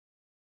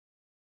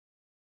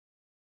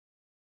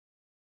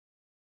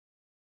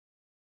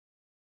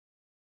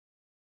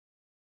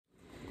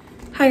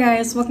Hi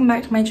guys, welcome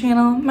back to my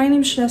channel. My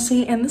name is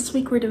Jessie and this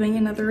week we're doing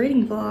another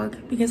reading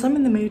vlog because I'm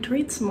in the mood to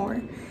read some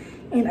more.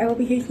 And I will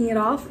be kicking it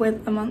off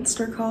with A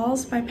Monster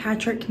Calls by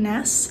Patrick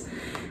Ness.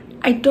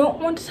 I don't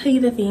want to tell you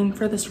the theme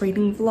for this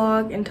reading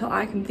vlog until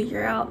I can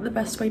figure out the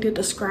best way to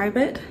describe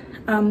it.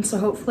 So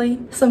hopefully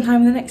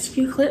sometime in the next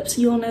few clips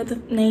you'll know the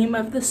name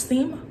of this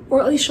theme,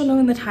 or at least you'll know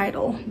in the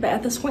title. But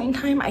at this point in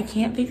time I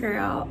can't figure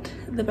out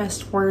the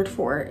best word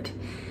for it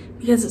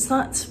because it's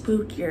not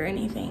spooky or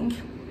anything.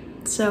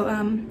 So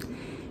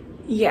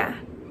yeah,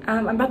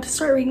 I'm about to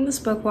start reading this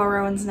book while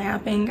Rowan's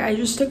napping. I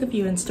just took a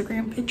few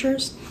Instagram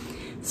pictures.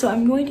 So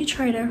I'm going to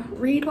try to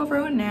read while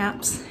Rowan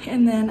naps.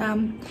 And then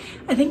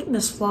I think in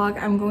this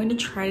vlog, I'm going to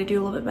try to do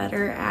a little bit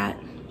better at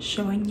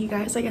showing you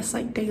guys, I guess,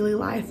 like daily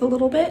life a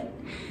little bit.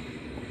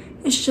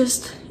 It's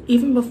just,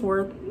 even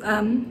before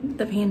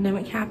the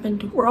pandemic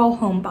happened, we're all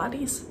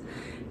homebodies.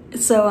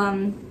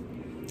 So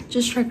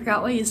just try to figure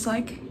out ways to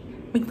like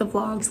make the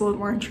vlogs a little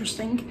more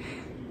interesting.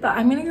 But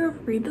I'm gonna go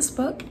read this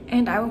book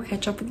and I will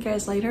catch up with you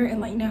guys later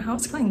and let you know how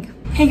it's going.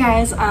 Hey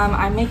guys,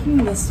 I'm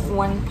making this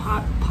one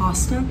pot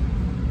pasta.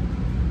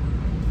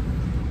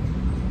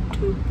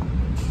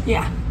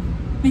 Yeah,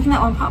 making that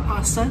one pot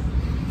pasta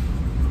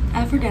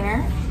for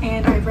dinner.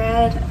 And I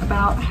read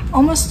about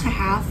almost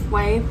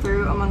halfway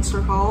through A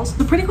Monster Calls.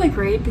 It's a pretty quick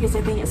read because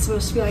I think it's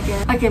supposed to be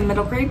like a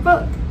middle grade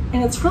book.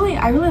 And it's really,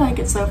 I really like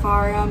it so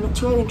far.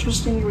 It's really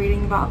interesting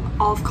reading about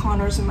all of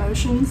Connor's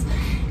emotions,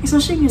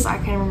 especially because I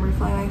can remember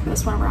feeling like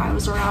this whenever I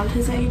was around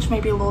his age,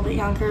 maybe a little bit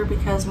younger,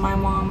 because my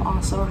mom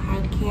also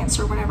had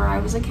cancer whenever I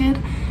was a kid.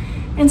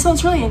 And so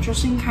it's really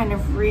interesting kind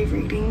of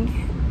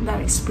rereading that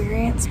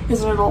experience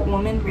as an adult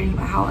woman, reading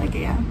about how like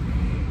a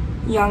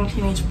young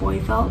teenage boy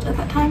felt at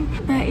that time.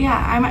 But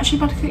yeah, I'm actually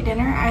about to cook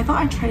dinner. I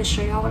thought I'd try to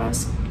show y'all what I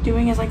was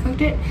doing as I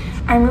cooked it.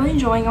 I'm really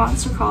enjoying A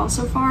Monster Calls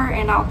so far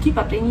and I'll keep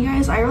updating you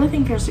guys. I really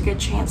think there's a good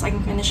chance I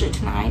can finish it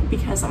tonight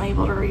because I'm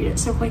able to read it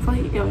so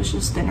quickly. It was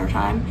just dinner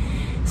time,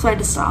 so I had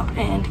to stop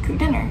and cook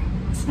dinner.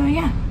 So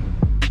yeah.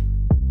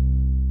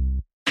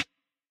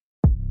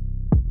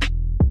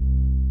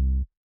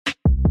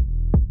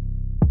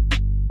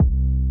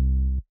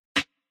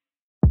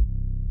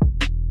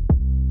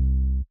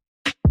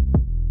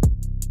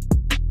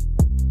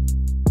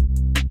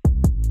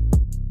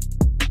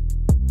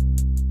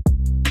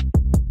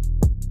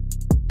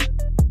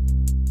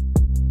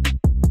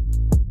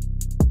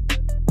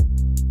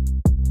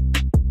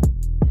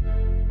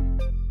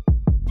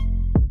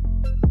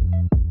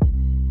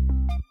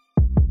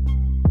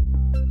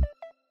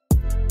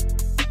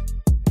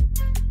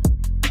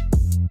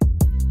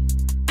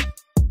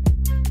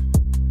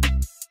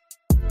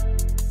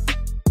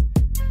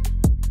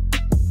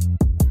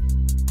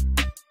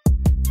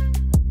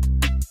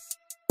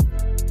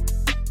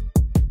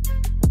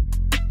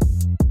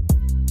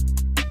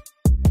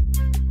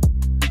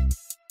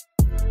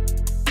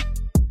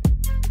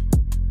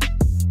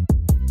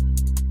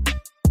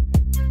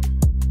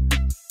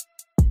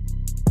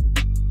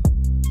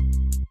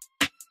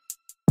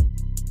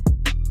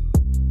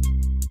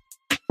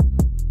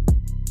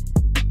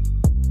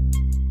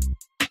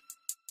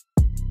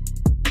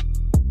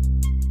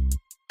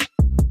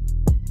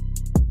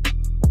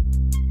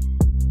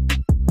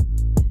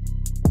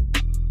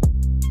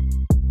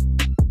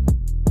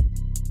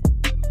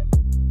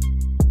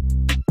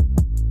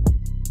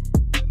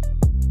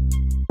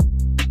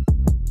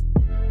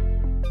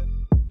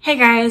 Hey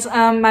guys,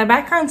 my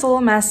background's a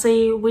little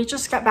messy. We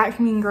just got back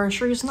from getting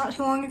groceries not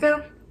too long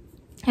ago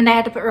and I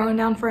had to put Rowan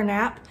down for a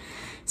nap.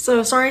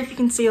 So sorry if you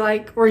can see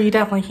or you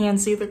definitely can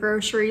see the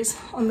groceries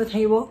on the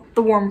table,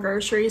 the warm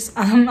groceries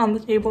on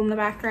the table in the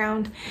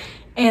background.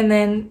 And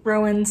then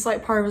Rowan's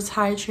part of his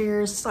high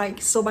chairs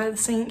still by the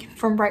sink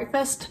from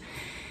breakfast.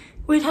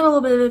 We'd had a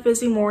little bit of a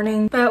busy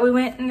morning, but we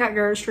went and got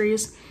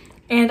groceries.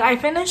 And I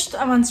finished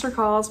A Monster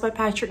Calls by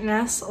Patrick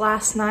Ness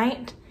last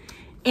night.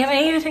 And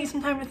I need to take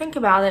some time to think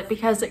about it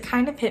because it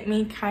kind of hit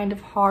me kind of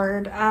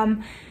hard. I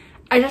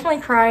definitely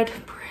cried.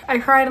 I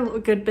cried a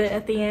good bit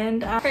at the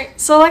end.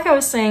 So like I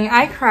was saying,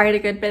 I cried a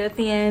good bit at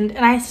the end.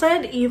 And I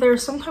said either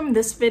sometime in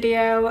this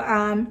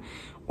video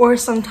or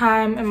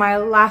sometime in my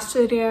last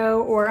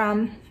video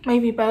or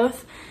maybe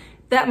both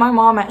that my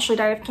mom actually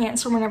died of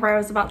cancer whenever I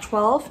was about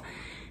 12.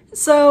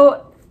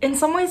 So in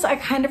some ways I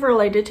kind of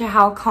related to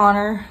how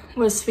Connor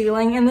was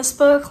feeling in this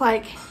book,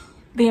 like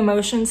the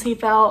emotions he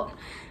felt.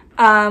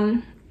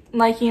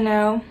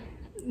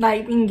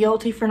 Being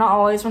guilty for not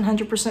always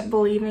 100%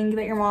 believing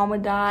that your mom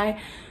would die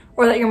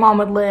or that your mom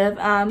would live.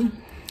 And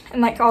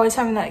always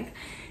having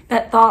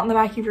that thought in the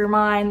back of your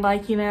mind,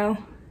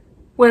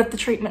 what if the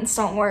treatments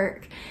don't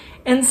work?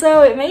 And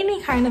so it made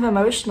me kind of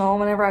emotional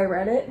whenever I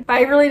read it. But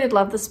I really did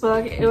love this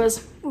book. It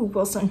was, ooh,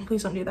 Wilson,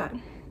 please don't do that.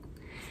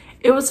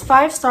 It was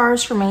 5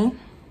 stars for me.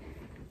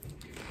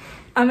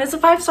 It's a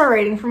 5-star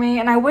rating for me,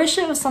 and I wish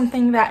it was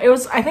something that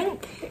I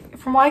think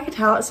from what I could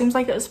tell, it seems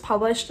like it was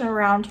published in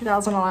around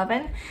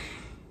 2011.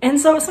 And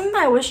so it's something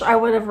that I wish I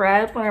would have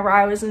read whenever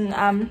I was in,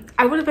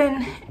 I would have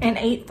been in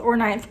 8th or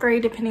 9th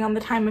grade, depending on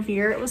the time of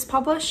year it was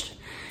published.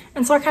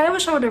 And so I kind of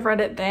wish I would have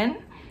read it then.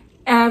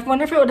 And I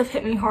wonder if it would have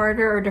hit me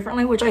harder or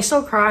differently, which I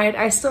still cried.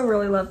 I still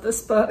really love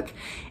this book.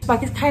 But I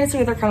can kind of see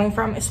where they're coming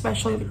from,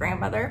 especially the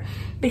grandmother.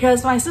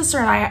 Because my sister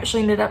and I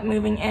actually ended up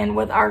moving in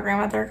with our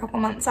grandmother a couple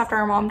months after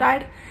our mom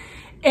died.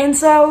 And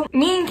so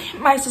me and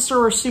my sister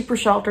were super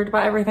sheltered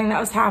by everything that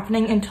was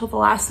happening until the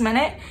last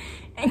minute.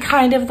 And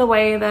kind of the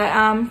way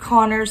that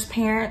Connor's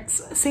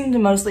parents seemed to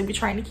mostly be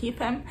trying to keep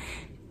him.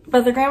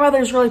 But the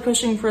grandmother's really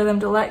pushing for them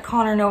to let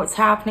Connor know what's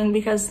happening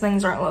because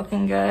things aren't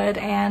looking good.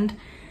 And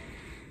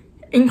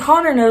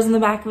Connor knows in the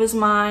back of his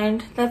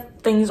mind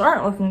that things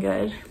aren't looking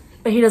good.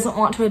 But he doesn't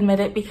want to admit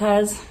it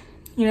because,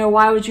 you know,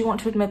 why would you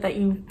want to admit that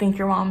you think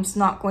your mom's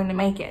not going to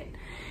make it?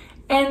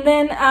 And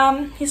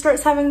then he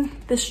starts having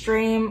this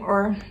dream,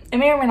 or it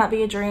may or may not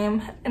be a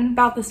dream,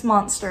 about this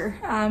monster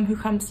who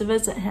comes to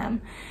visit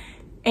him.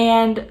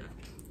 And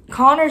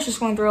Connor's just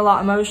going through a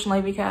lot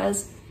emotionally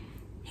because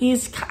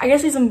I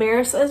guess he's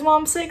embarrassed that his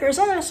mom's sick, or it's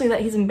not necessarily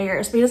that he's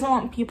embarrassed, but he doesn't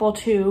want people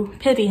to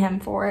pity him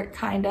for it,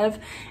 kind of.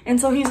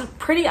 And so he's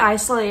pretty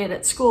isolated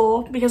at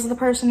school because of the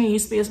person who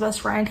used to be his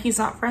best friend he's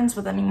not friends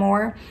with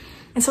anymore.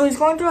 And so he's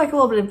going through like a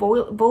little bit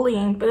of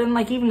bullying, but then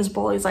like even his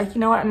bully's like, you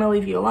know what, I'm gonna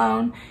leave you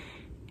alone.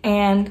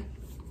 And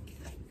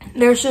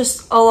there's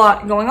just a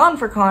lot going on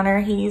for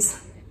Connor.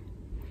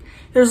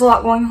 There's a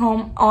lot going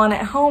on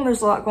at home,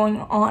 there's a lot going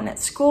on at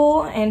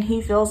school, and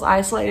he feels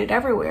isolated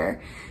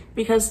everywhere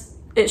because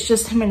it's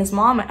just him and his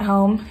mom at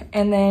home.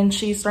 And then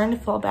she's starting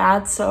to feel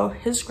bad, so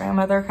his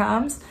grandmother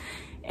comes,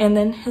 and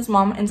then his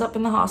mom ends up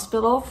in the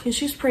hospital because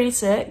she's pretty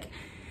sick.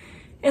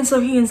 And so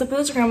he ends up at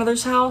his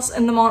grandmother's house,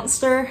 and the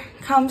monster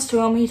comes to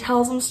him. He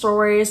tells him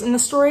stories, and the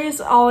stories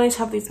always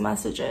have these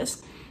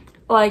messages.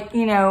 Like,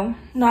 you know,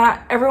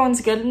 not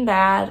everyone's good and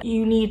bad.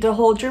 You need to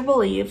hold your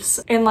beliefs.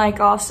 And like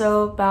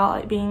also about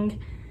like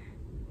being,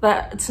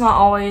 that it's not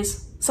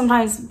always,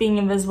 sometimes being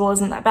invisible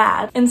isn't that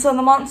bad. And so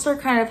the monster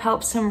kind of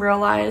helps him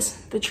realize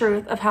the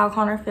truth of how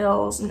Connor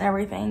feels and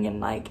everything, and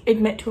like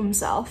admit to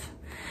himself.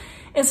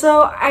 And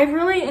so I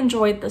really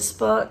enjoyed this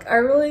book. I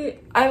really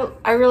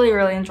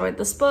enjoyed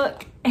this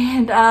book.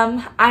 And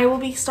I will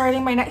be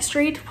starting my next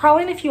read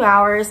probably in a few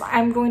hours.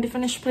 I'm going to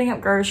finish putting up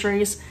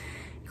groceries,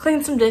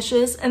 clean some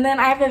dishes, and then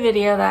I have a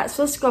video that's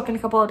supposed to go up in a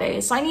couple of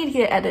days, so I need to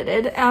get it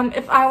edited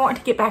if I want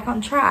to get back on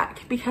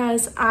track,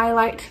 because I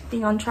liked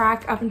being on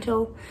track up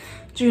until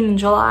June and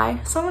July,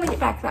 so I'm gonna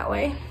get back that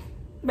way.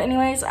 But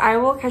anyways, I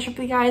will catch up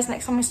with you guys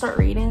next time I start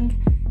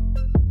reading.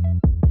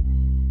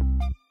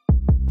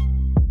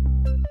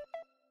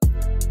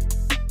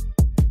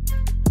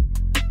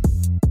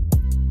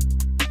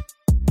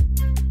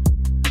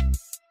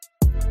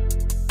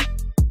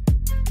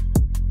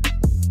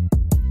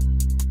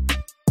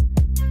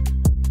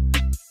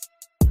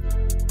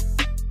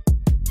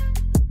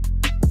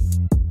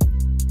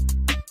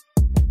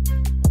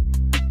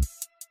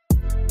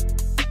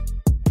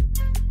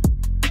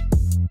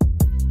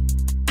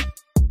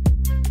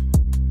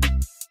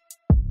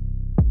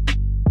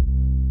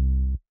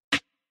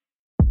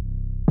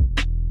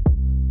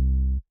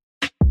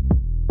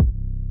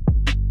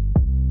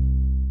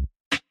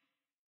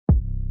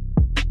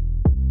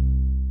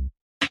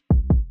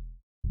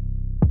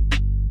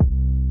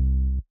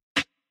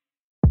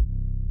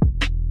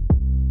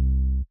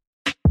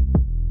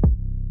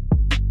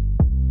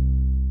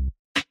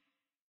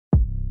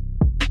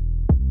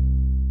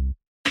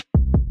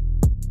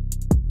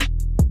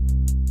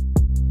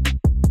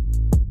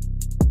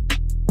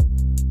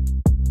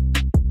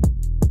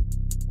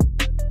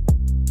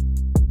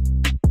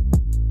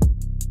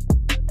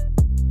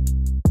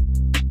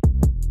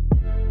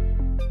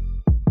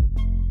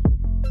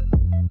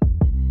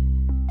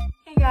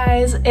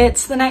 Guys,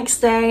 it's the next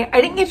day. I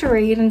didn't get to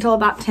read until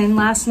about 10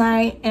 last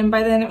night, and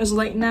by then it was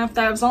late enough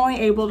that I was only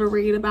able to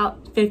read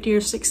about 50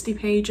 or 60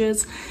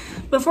 pages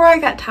before I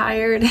got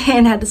tired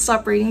and had to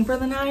stop reading for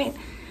the night.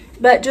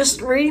 But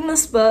just reading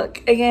this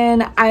book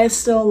again, I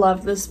still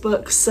love this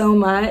book so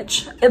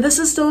much. This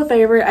is still a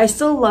favorite. I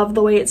still love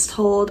the way it's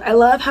told. I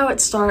love how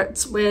it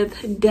starts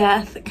with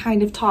Death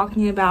kind of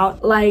talking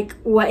about like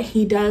what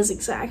he does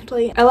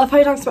exactly. I love how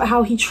he talks about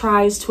how he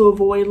tries to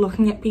avoid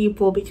looking at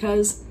people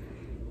because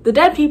the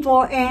dead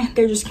people,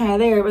 they're just kind of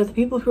there, but the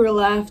people who are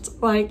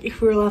left, like,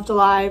 who are left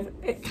alive,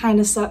 it kind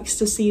of sucks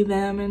to see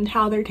them and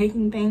how they're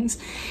taking things.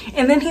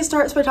 And then he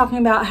starts by talking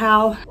about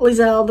how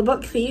Lizelle, the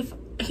book thief,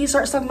 he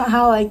starts talking about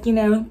how, like, you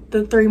know,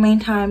 the 3 main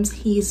times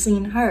he's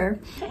seen her.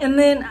 And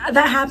then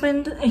that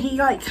happened, and he,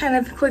 like, kind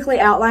of quickly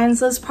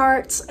outlines those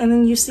parts, and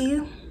then you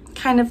see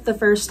kind of the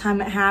first time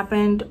it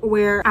happened,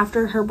 where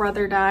after her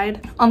brother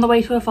died, on the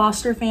way to a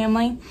foster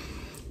family,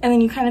 and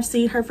then you kind of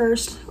see her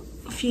first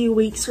few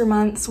weeks or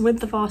months with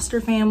the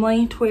foster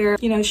family, to where,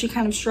 you know, she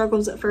kind of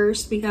struggles at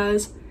first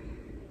because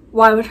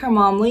why would her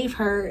mom leave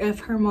her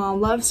if her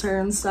mom loves her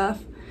and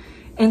stuff.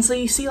 And so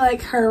you see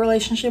like her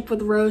relationship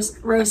with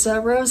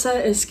Rosa.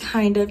 Rosa is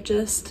kind of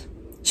just,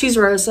 she's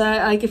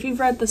Rosa. Like if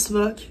you've read this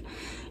book,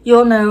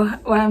 you'll know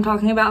what I'm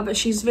talking about, but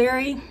she's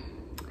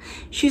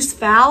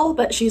foul,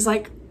 but she's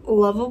like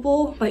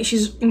lovable. Like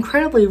she's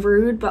incredibly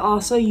rude, but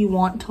also you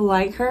want to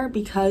like her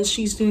because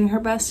she's doing her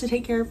best to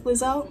take care of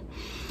Lizelle.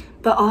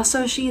 but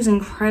also she's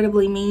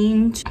incredibly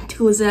mean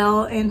to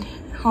Lae'zel and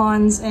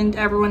Hans and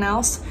everyone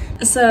else.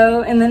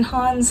 So, and then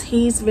Hans,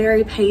 he's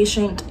very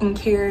patient and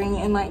caring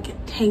and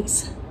like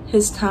takes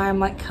his time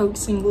like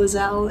coaxing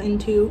Lae'zel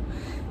into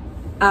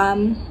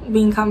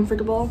being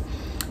comfortable.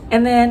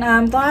 And then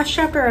the last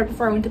chapter right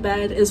before I went to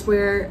bed is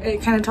where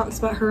it kind of talks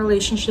about her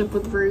relationship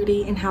with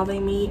Rudy and how they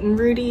meet. And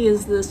Rudy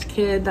is this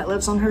kid that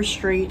lives on her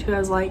street who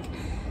has like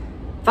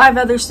 5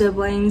 other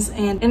siblings.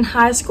 And in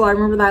high school, I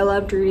remember that I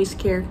loved Rudy's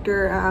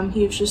character.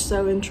 He was just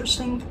so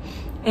interesting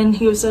and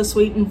he was so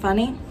sweet and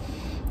funny.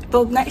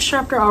 The next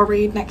chapter I'll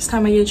read next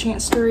time I get a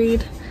chance to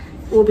read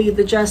will be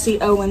the Jesse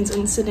Owens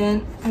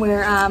incident,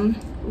 where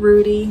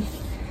Rudy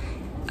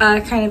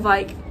kind of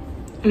like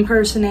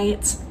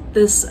impersonates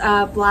this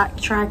black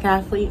track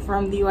athlete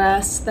from the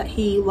US that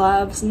he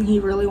loves and he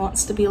really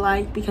wants to be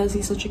like because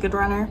he's such a good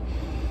runner.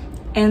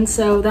 And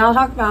so they'll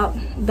talk about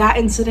that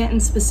incident in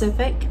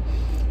specific.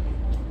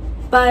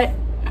 But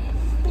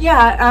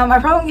yeah, I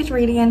probably won't get to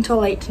reading until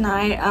late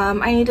tonight.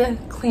 I need to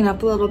clean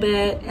up a little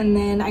bit and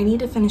then I need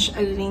to finish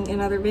editing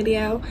another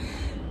video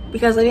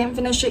because I didn't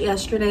finish it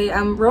yesterday.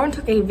 Rowan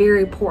took a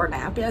very poor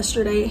nap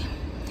yesterday.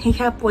 He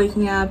kept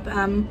waking up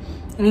and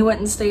he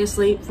wouldn't stay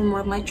asleep for more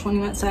than like 20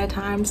 minutes at a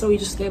time, so we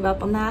just gave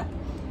up on that.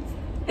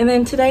 And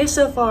then today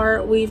so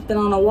far we've been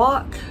on a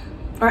walk,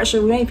 or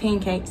actually we made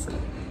pancakes,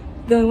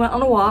 then we went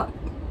on a walk,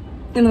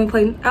 and then we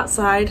played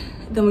outside,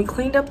 then we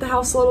cleaned up the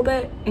house a little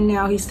bit, and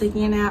now he's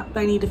taking a nap,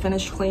 but I need to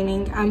finish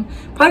cleaning. I'm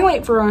probably gonna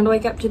wait for Rowan to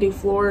wake up to do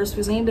floors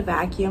because I need to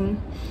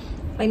vacuum.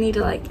 I need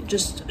to like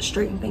just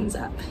straighten things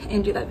up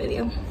and do that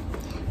video.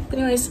 But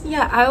anyways,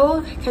 yeah, I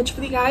will catch up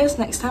with you guys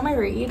next time I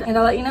read and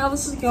I'll let you know how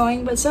this is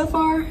going. But so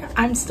far,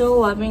 I'm still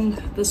loving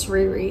this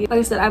reread. Like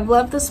I said, I've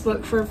loved this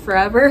book for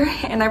forever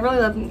and I really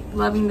love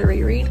loving the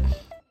reread.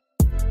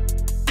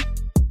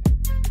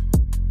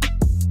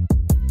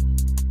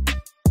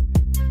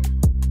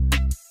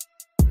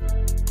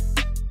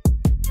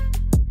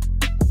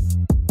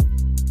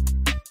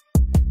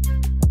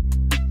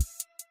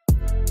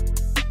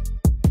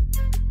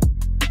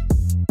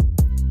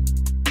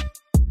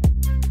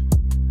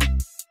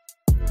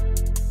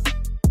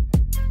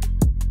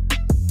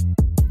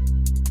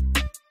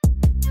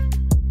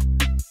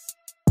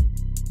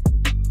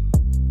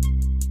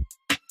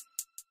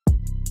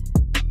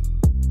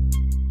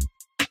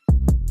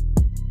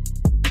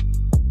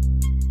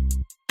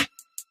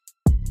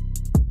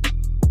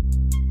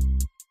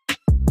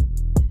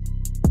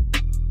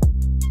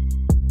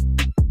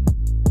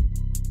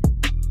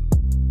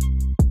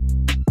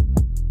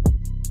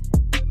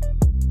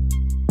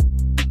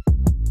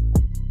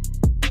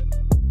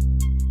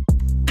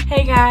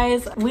 Hey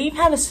guys, we've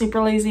had a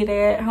super lazy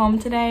day at home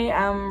today.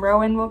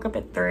 Rowan woke up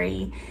at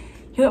 3.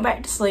 He went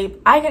back to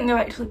sleep. I couldn't go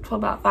back to sleep till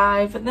about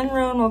 5, but then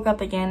Rowan woke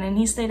up again and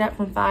he stayed up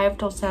from 5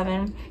 till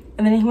 7.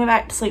 And then he went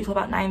back to sleep till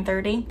about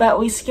 9:30. But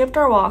we skipped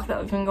our walk that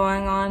we've been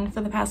going on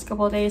for the past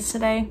couple of days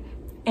today.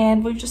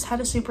 And we've just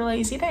had a super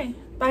lazy day.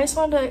 But I just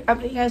wanted to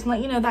update you guys and let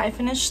you know that I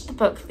finished The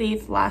Book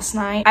Thief last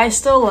night. I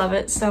still love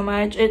it so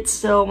much. It's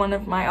still one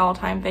of my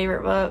all-time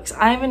favorite books.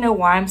 I don't even know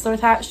why I'm so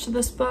attached to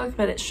this book,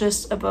 but it's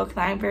just a book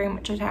that I'm very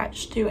much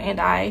attached to and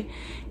I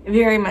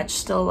very much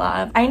still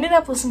love. I ended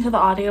up listening to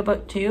the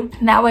audiobook too.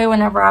 And that way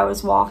whenever I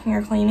was walking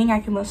or cleaning, I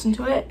can listen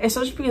to it,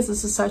 especially because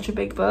this is such a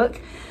big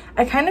book.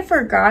 I kind of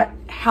forgot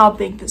how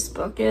big this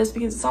book is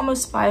because it's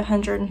almost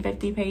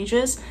 550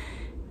 pages.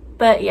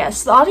 But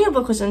yes, the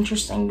audiobook was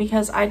interesting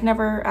because I'd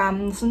never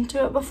listened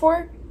to it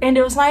before. And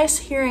it was nice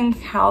hearing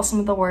how some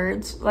of the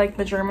words, like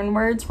the German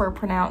words, were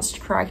pronounced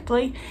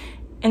correctly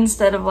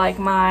instead of like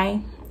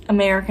my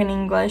American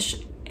English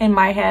in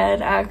my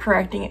head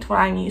correcting it to what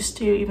I'm used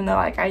to, even though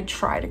like I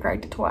try to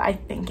correct it to what I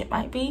think it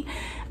might be.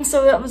 And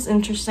so that was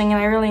interesting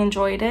and I really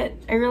enjoyed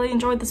it. I really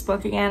enjoyed this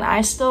book again.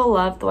 I still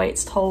love the way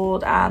it's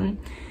told.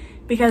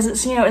 Because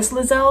it's, you know, it's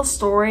Lae'zel's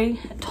story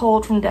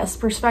told from Death's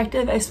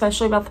perspective,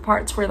 especially about the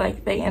parts where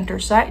like they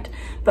intersect,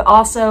 but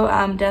also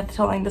Death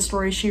telling the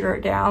story she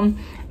wrote down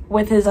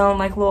with his own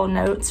like little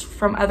notes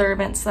from other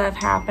events that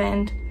have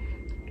happened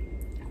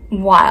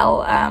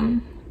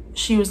while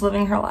she was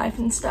living her life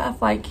and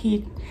stuff. Like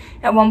he,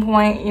 at one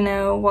point, you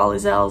know, while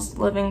Lae'zel's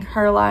living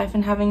her life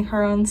and having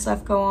her own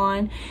stuff go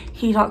on,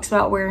 he talks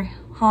about where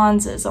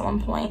Hans is at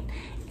one point.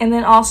 And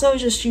then also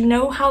just, you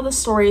know how the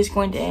story is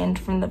going to end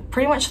from the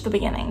pretty much the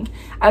beginning.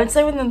 I would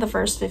say within the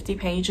first 50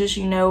 pages,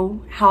 you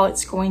know how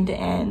it's going to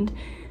end.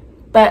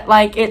 But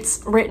like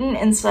it's written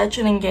in such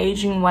an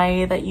engaging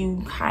way that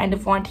you kind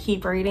of want to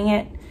keep reading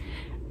it.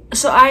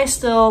 So I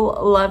still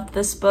loved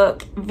this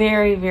book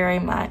very, very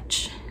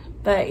much.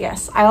 But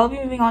yes, I will be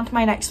moving on to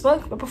my next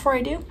book. But before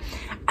I do,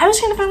 I was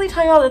going to finally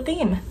tell you all the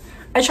theme.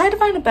 I tried to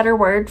find a better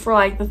word for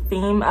like the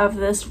theme of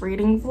this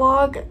reading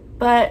vlog,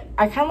 but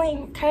I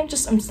kind of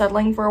just am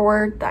settling for a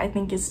word that I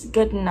think is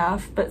good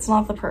enough, but it's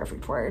not the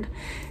perfect word.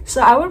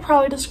 So I would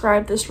probably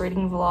describe this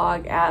reading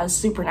vlog as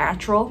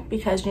supernatural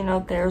because, you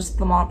know, there's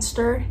the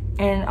monster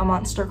in A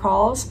Monster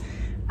Calls.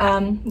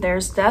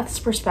 There's Death's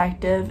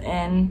perspective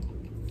in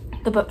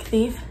The Book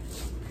Thief.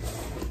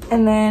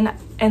 And then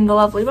in The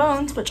Lovely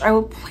Bones, which I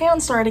will plan on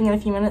starting in a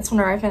few minutes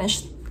whenever I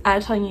finish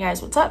telling you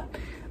guys what's up,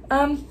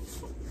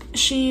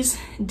 she's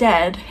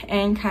dead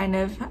and kind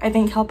of, I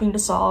think, helping to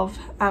solve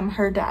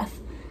her death.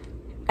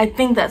 I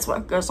think that's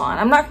what goes on.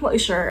 I'm not completely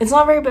sure. It's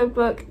not a very big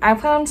book. I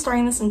plan on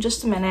starting this in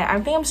just a minute.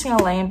 I think I'm just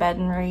gonna lay in bed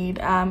and read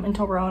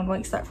until Rowan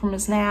wakes up from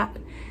his nap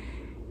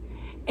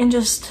and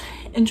just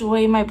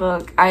enjoy my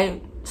book. I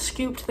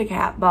scooped the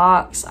cat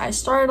box, I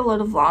started a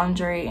load of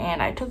laundry,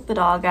 and I took the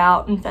dog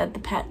out and fed the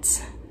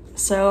pets.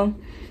 So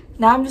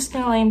now I'm just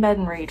gonna lay in bed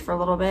and read for a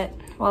little bit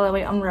while I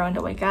wait on Rowan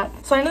to wake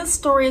up. So I know the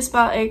story is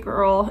about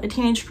a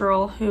teenage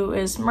girl who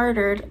is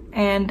murdered,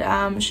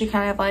 and she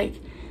kind of like,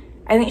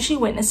 I think she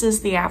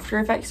witnesses the after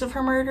effects of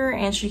her murder,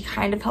 and she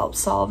kind of helps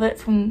solve it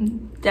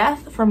from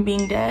death, from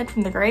being dead,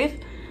 from the grave.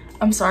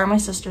 I'm sorry, my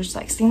sister's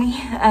texting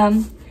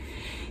me.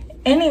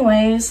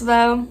 Anyways,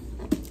 though,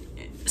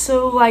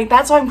 so like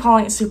that's why I'm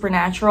calling it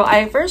supernatural.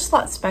 I at first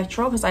thought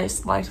spectral because I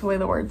just liked the way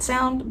the words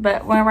sound,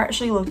 but whenever I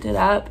actually looked it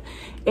up,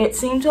 it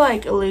seemed to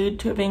like allude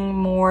to it being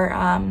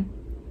more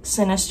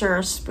sinister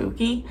or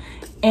spooky.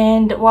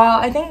 And while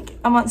I think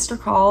A Monster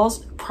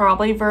Calls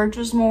probably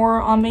verges more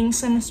on being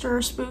sinister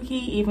or spooky,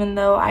 even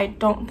though I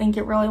don't think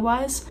it really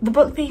was, The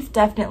Book Thief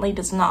definitely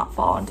does not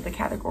fall into the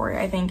category,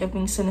 I think, of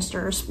being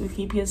sinister or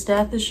spooky, because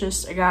Death is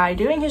just a guy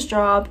doing his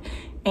job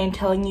and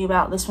telling you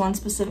about this one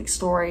specific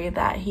story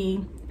that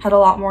he had a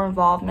lot more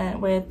involvement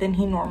with than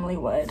he normally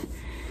would.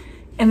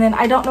 And then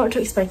I don't know what to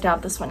expect out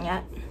of this one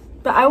yet.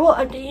 But I will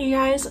update you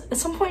guys at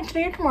some point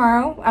today or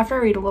tomorrow after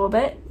I read a little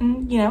bit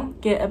and, you know,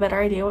 get a better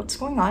idea what's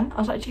going on.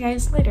 I'll talk to you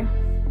guys later.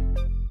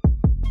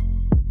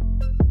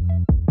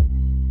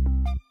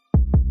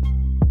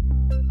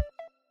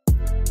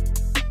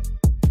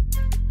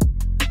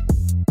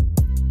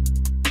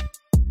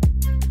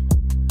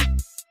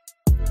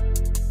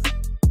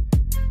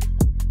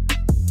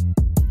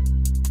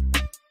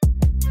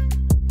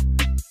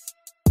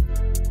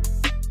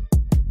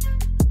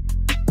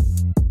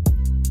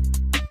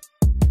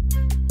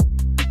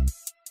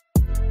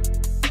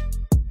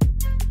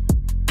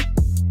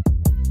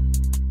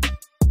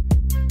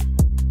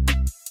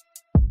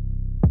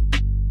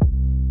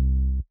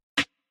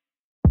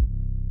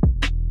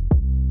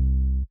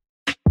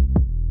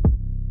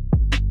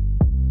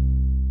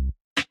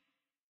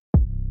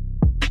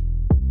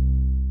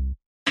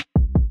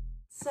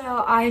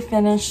 So I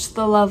finished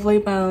The Lovely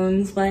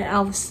Bones by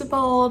Alice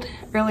Sebold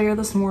earlier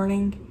this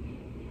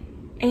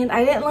morning, and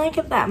I didn't like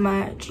it that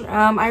much.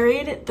 I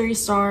rated it 3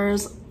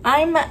 stars.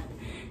 I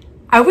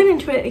went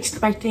into it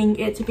expecting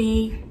it to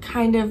be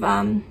kind of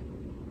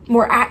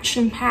more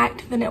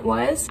action-packed than it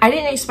was. I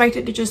didn't expect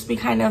it to just be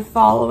kind of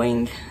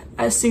following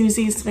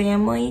Susie's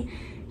family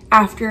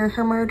after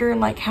her murder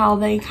and like how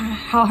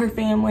her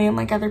family and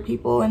like other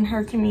people in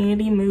her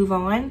community move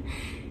on,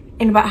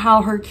 and about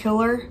how her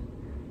killer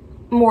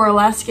more or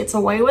less gets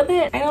away with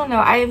it. I don't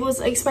know, I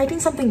was expecting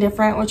something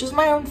different, which is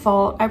my own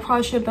fault. I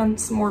probably should have done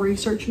some more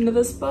research into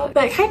this book,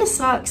 but it kind of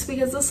sucks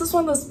because this is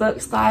one of those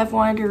books that I've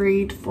wanted to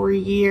read for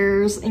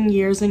years and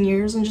years and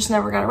years and just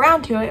never got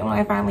around to it. When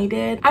I finally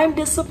did, I'm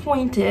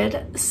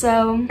disappointed.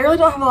 So I really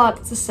don't have a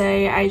lot to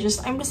say.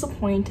 I'm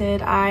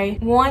disappointed. I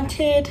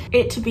wanted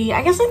it to be,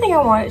 I think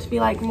I wanted it to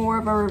be like more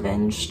of a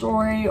revenge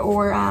story,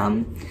 or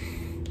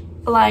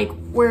like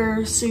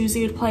where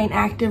Susie would play an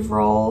active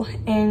role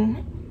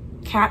in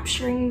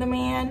capturing the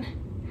man,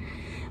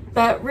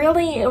 but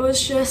really it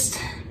was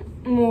just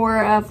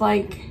more of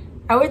like,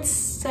 I would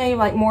say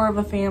like more of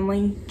a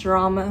family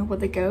drama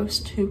with a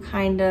ghost who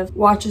kind of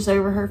watches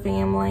over her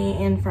family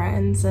and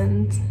friends,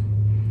 and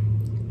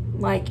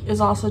like is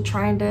also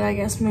trying to, I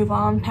guess, move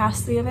on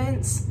past the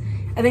events.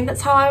 I think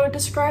that's how I would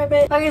describe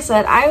it. Like I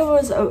said, I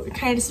was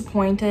kind of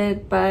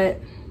disappointed, and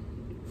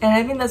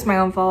I think that's my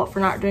own fault for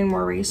not doing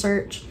more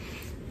research.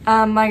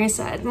 Like I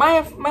said, my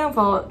own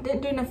fault.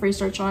 Didn't do enough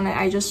research on it.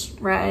 I just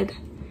read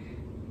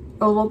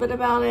a little bit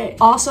about it.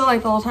 Also,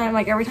 like the whole time,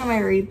 like every time I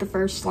read the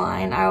first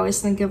line, I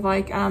always think of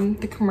like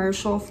the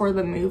commercial for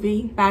the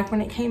movie back when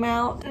it came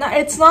out. No,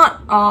 it's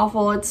not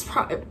awful. It's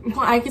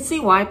I could see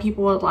why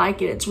people would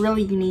like it. It's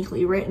really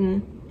uniquely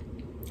written,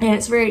 and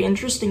it's very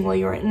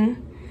interestingly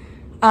written.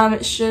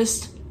 It's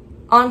just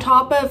on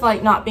top of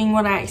like not being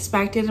what I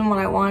expected and what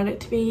I wanted it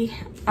to be.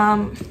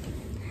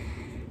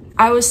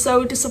 I was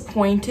so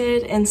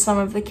disappointed in some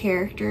of the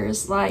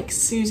characters, like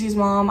Susie's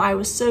mom. I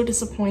was so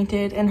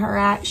disappointed in her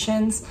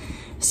actions.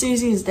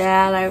 Susie's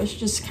dad, I was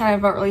just kind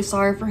of felt really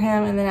sorry for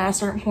him, and then at a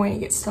certain point it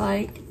gets to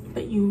like,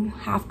 but you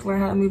have to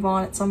learn how to move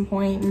on at some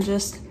point, and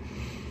just,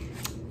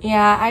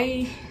 yeah,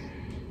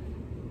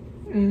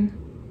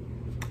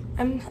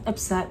 I'm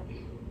upset,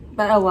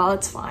 but oh well,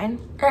 it's fine.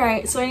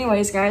 Alright, so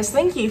anyways guys,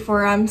 thank you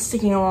for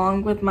sticking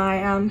along with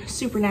my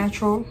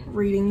supernatural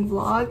reading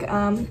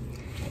vlog.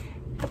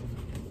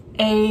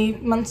 A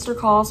Monster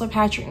Calls by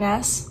Patrick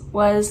Ness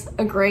was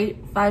a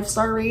great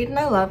 5-star read, and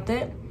I loved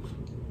it.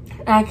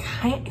 And I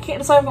can't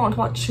decide if I want to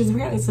watch, because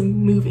apparently it's a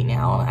movie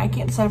now, and I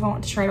can't decide if I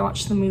want to try to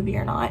watch the movie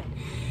or not.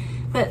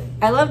 But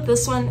I loved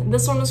this one.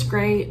 This one was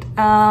great.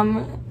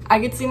 I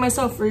could see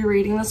myself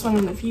rereading this one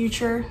in the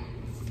future.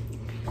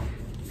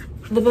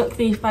 The Book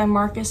Thief by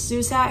Markus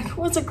Zusak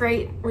was a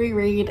great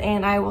reread,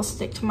 and I will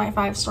stick to my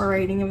 5-star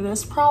rating of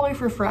this probably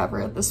for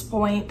forever at this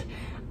point.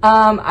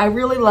 I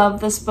really love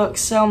this book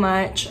so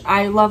much.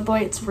 I love the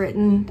way it's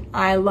written.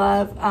 I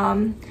love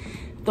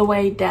the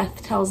way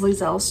Death tells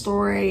Liesel's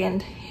story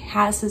and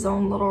has his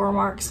own little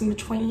remarks in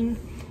between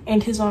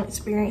and his own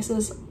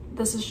experiences.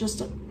 This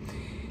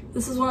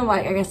is one of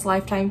my, I guess,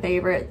 lifetime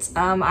favorites.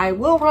 I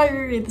will probably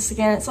reread this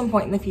again at some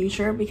point in the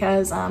future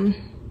because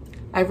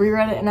I've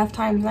reread it enough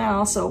times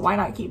now, so why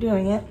not keep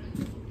doing it?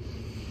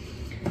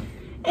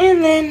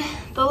 And then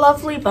The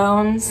Lovely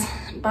Bones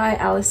by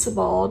Alice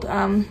Sebald.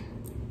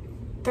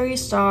 3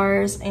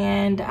 stars,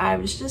 and I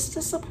was just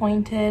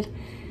disappointed.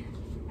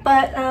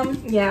 But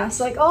yeah,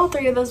 so like all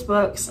 3 of those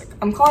books, like,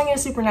 I'm calling it a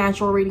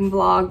supernatural reading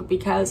vlog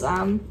because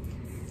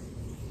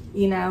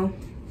you know,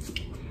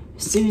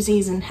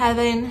 Susie's in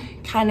heaven,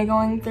 kind of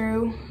going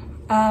through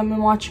and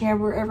watching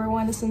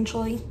everyone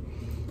essentially.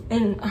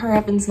 And her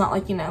heaven's not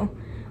like, you know,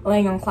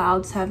 laying on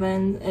clouds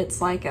heaven, it's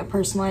like a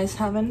personalized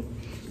heaven.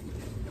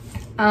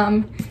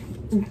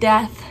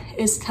 Death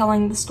is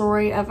telling the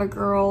story of a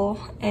girl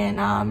in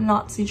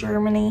Nazi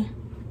Germany.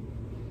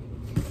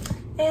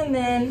 And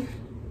then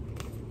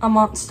a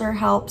monster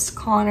helps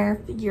Connor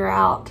figure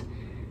out,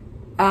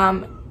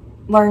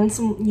 learn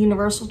some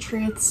universal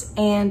truths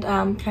and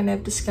kind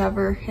of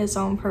discover his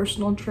own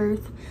personal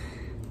truth.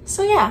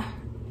 So yeah,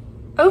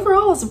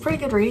 overall it's a pretty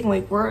good reading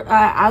week. We're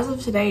as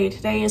of today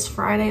is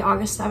Friday,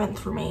 August 7th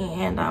for me,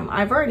 and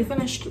I've already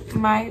finished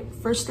my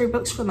first 3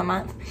 books for the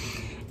month.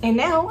 And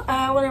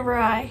now, whenever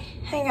I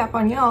hang up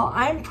on y'all,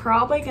 I'm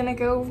probably gonna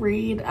go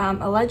read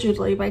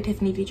Allegedly by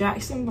Tiffany D.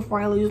 Jackson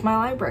before I lose my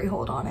library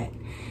hold on it.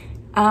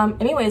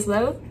 Anyways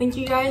though, thank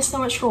you guys so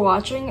much for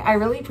watching. I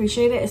really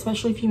appreciate it,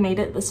 especially if you made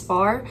it this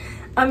far.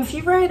 If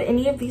you've read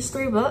any of these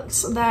 3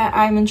 books that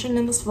I mentioned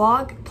in this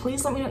vlog,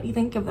 please let me know what you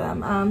think of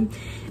them.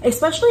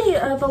 Especially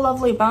The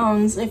Lovely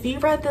Bones. If you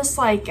read this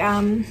like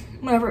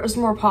whenever it was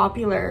more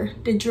popular,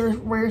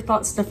 were your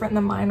thoughts different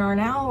than mine are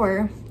now,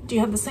 or do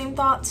you have the same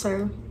thoughts,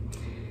 or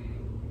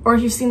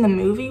if you've seen the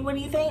movie, what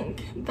do you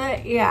think?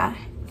 But yeah,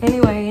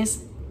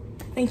 anyways,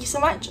 thank you so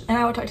much, and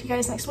I will talk to you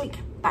guys next week.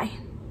 Bye.